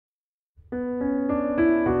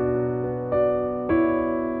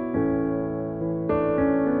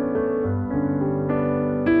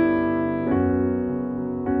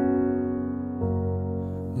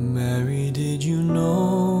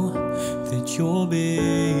your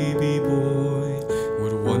baby boy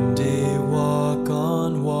would one day walk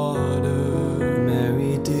on water.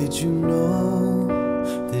 Mary, did you know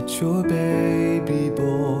that your baby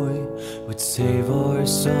boy would save our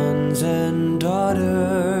sons and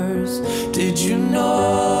daughters? Did you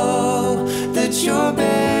know that your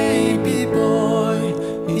baby boy,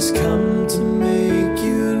 he's come to make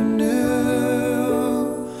you new?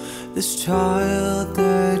 This child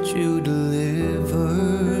that you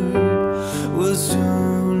delivered will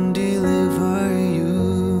soon deliver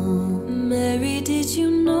you. Mary, did you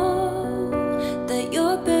know that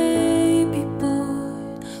your baby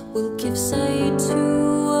boy will give sight to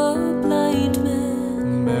a blind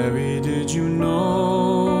man? Mary, did you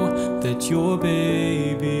know that your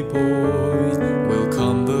baby boy will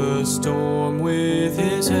calm the storm with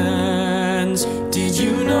his hands? Did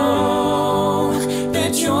you know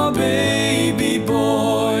that your baby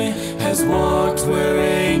boy has walked where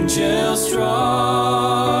angels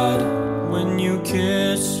trod? When you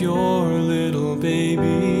kiss your little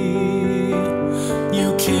baby,